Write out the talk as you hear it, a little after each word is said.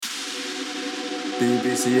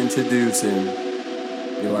BBC introducing.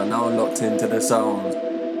 You are now locked into the sounds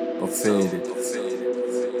of Faded.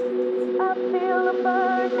 I feel a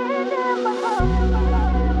burning in my heart.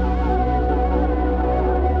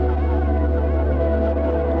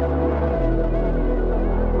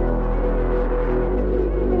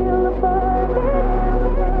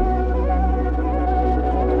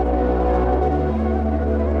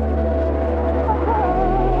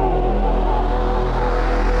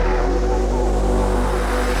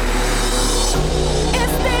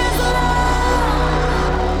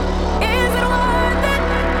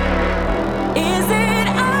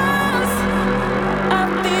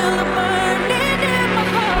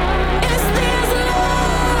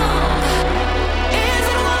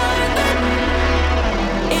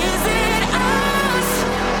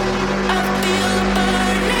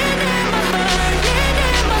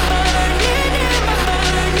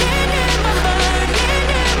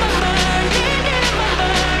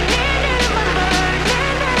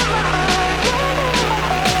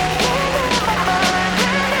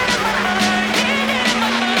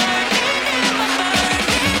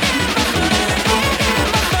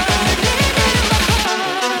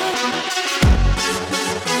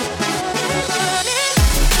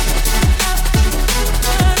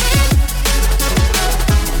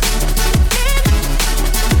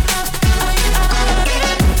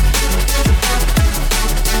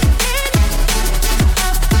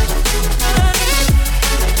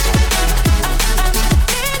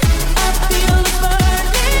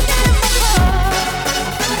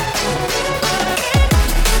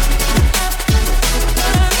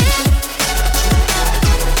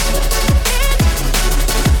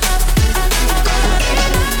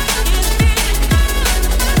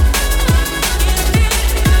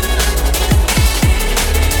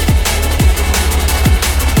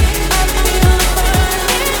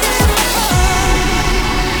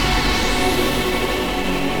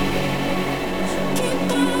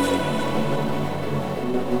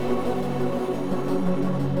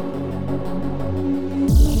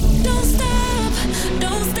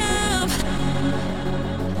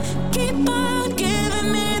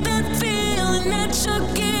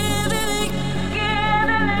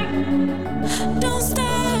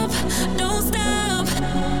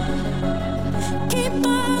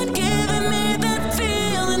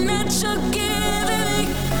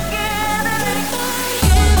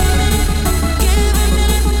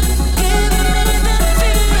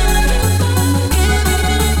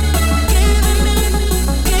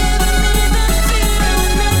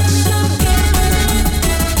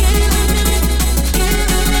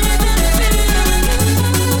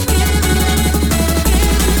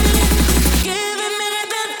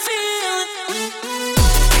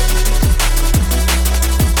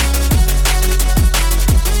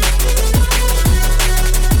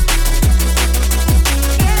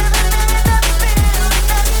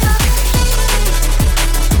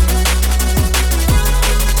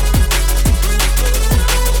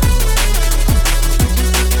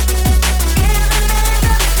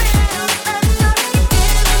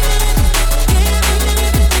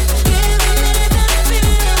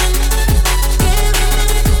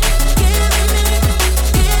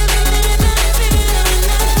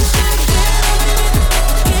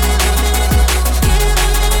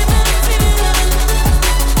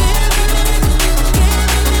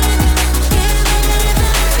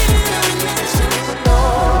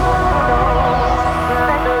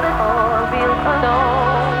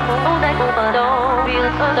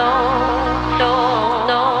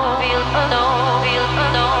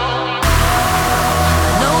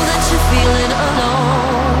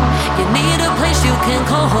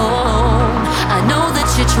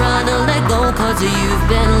 You've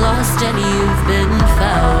been lost and you've been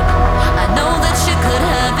found. I know that you could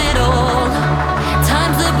have it all.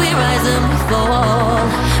 Times that we rise and we fall,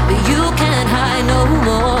 but you can't hide no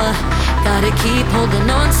more. Gotta keep holding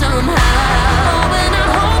on somehow. Oh, and I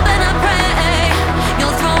hope and I pray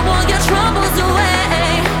you'll throw all your troubles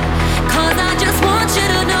away. 'Cause I just want you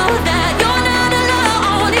to know that you're not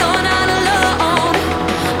alone. You're not alone.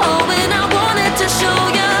 Oh, and I wanted to show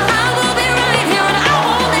you I will be right here and I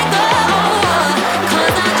won't let go.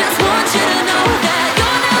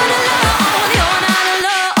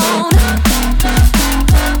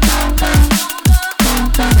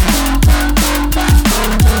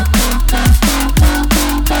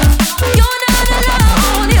 You're not alone.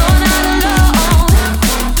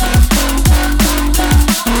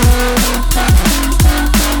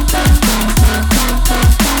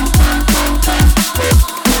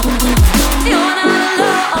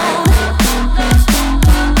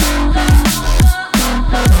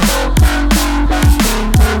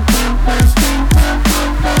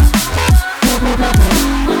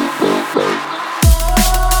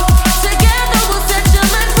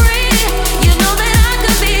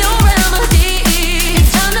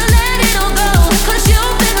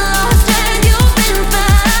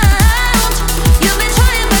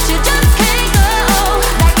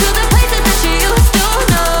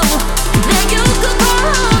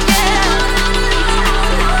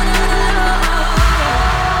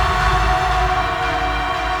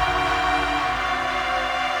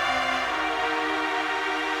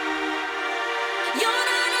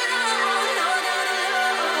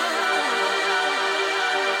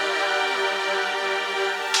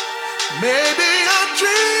 Maybe I'm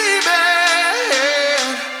dreaming.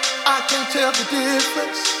 I can't tell the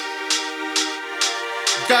difference.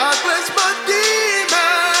 God bless my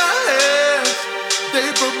demons. They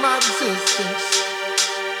broke my resistance.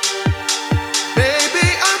 Maybe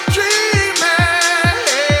I'm dreaming.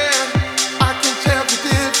 I can tell the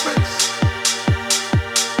difference.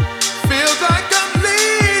 Feels like I'm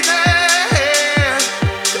leaning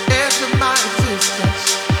to enter my existence.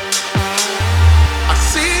 I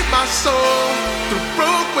see my soul through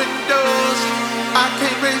broke windows. I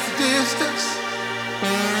can't raise the distance.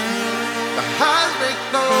 The highs make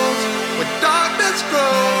lows. When darkness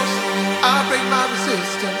grows, I break my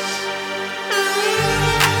resistance.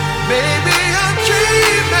 Maybe I'm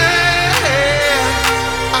dreaming.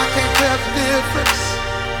 I can't tell the difference.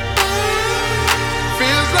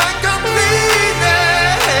 Feels like I'm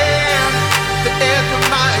bleeding the edge of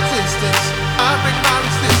my existence. I break my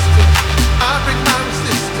resistance. I break my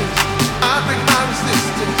resistance. I break my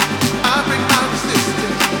resistance. I break my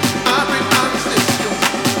resistance. I break my resistance.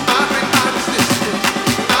 I break my resistance.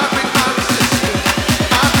 I break my resistance.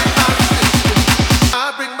 I break my resistance. I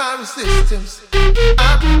break my resistance.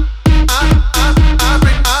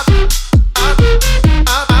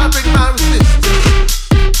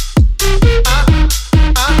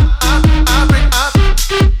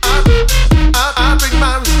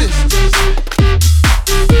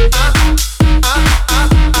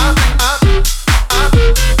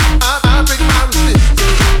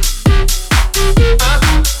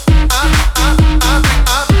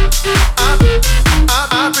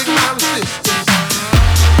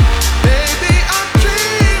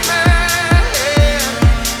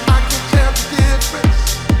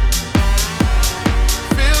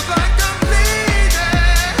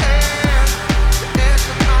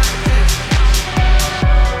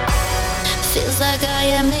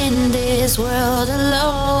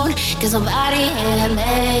 Cause somebody hit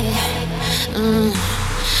me.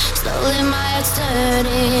 Slowly my head's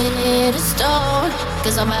turning into stone.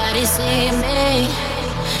 Cause somebody see me.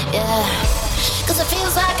 Yeah. Cause it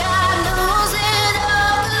feels like I'm losing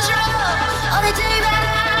all control. Only thing that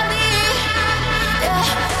I need,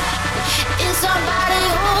 yeah, is somebody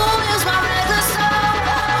who is my regular soul.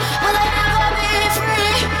 Will I ever be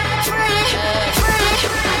free? Free, free, free,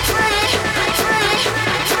 free, free,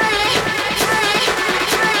 free.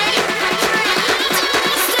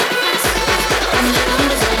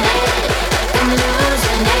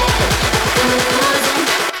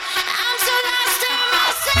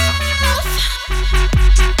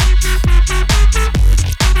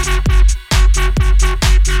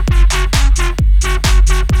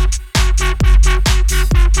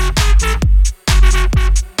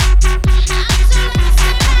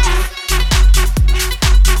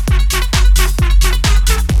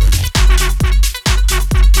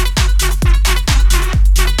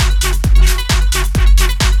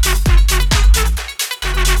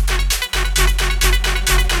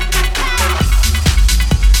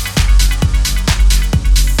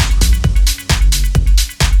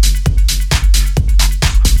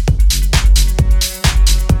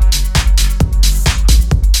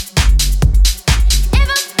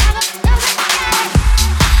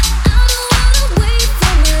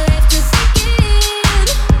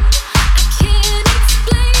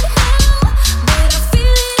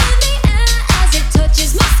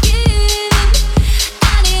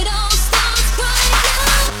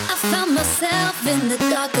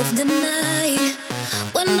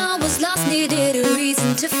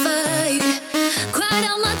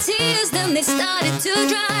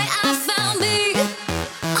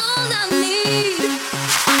 All I need.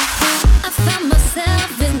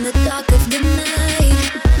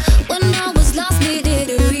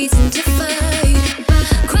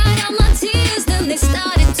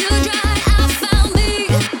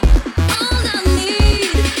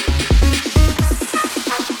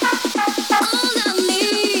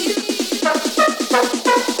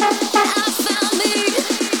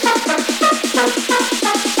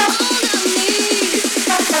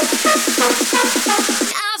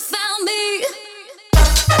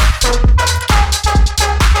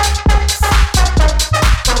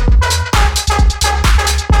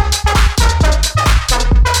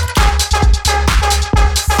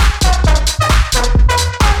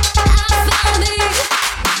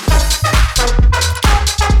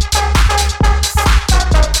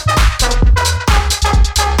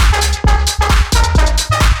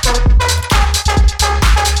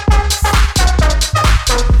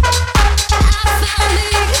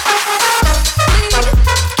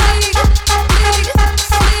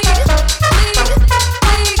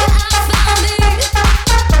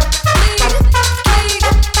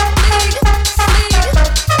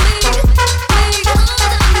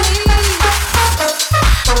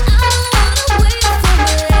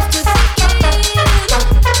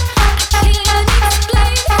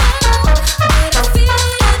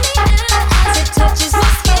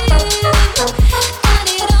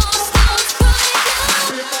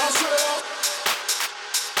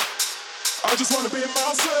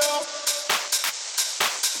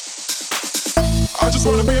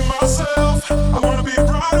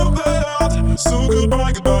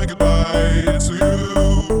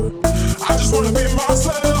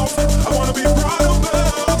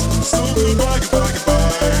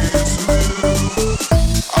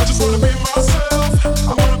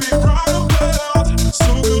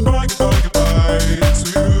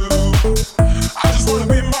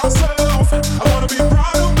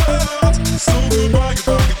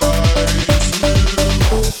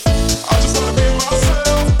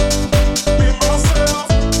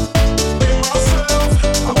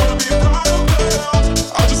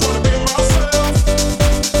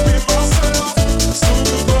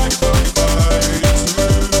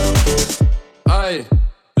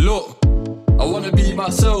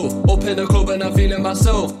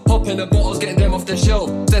 Hop in the bottles, get them off the shelf.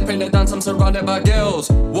 Step in the dance, I'm surrounded by girls.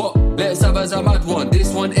 What? Let's have us a mad one.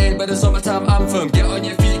 This one ain't but the summertime anthem. Get on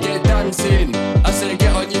your feet, get dancing. I say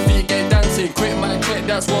get on your feet, get dancing. Quick my click,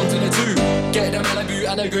 that's 1 to the 2. Get the Malibu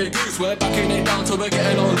and a Grey Goose. We're backing it down till we're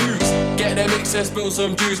getting on loose. Get the mixer, spill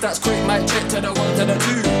some juice. That's quick my check to the 1 to the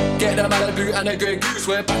 2. Get the Malibu and a Grey Goose.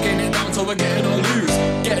 We're backing it down till we're getting on loose.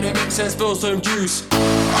 Get the mixer, spill some juice.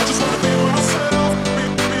 I just wanna be myself, be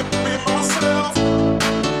myself,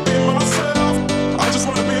 be myself. I just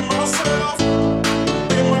wanna be myself,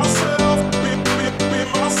 be myself, be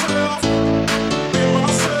myself, be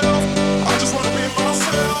myself. I just wanna be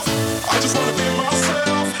myself, I just wanna be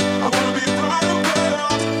myself. I wanna be right up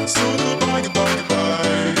there, so goodbye, goodbye,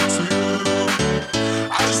 goodbye to you.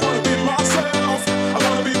 I just wanna be myself, I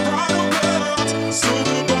wanna be right up there, so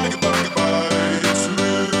goodbye, goodbye, goodbye to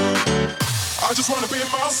you. I just wanna be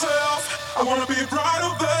myself, I wanna be right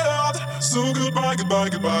up there, so goodbye, goodbye,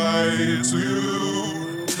 goodbye to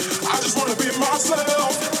you. I just wanna be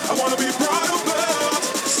myself, I wanna be right up there,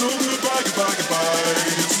 so goodbye, goodbye,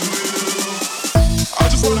 goodbye to you.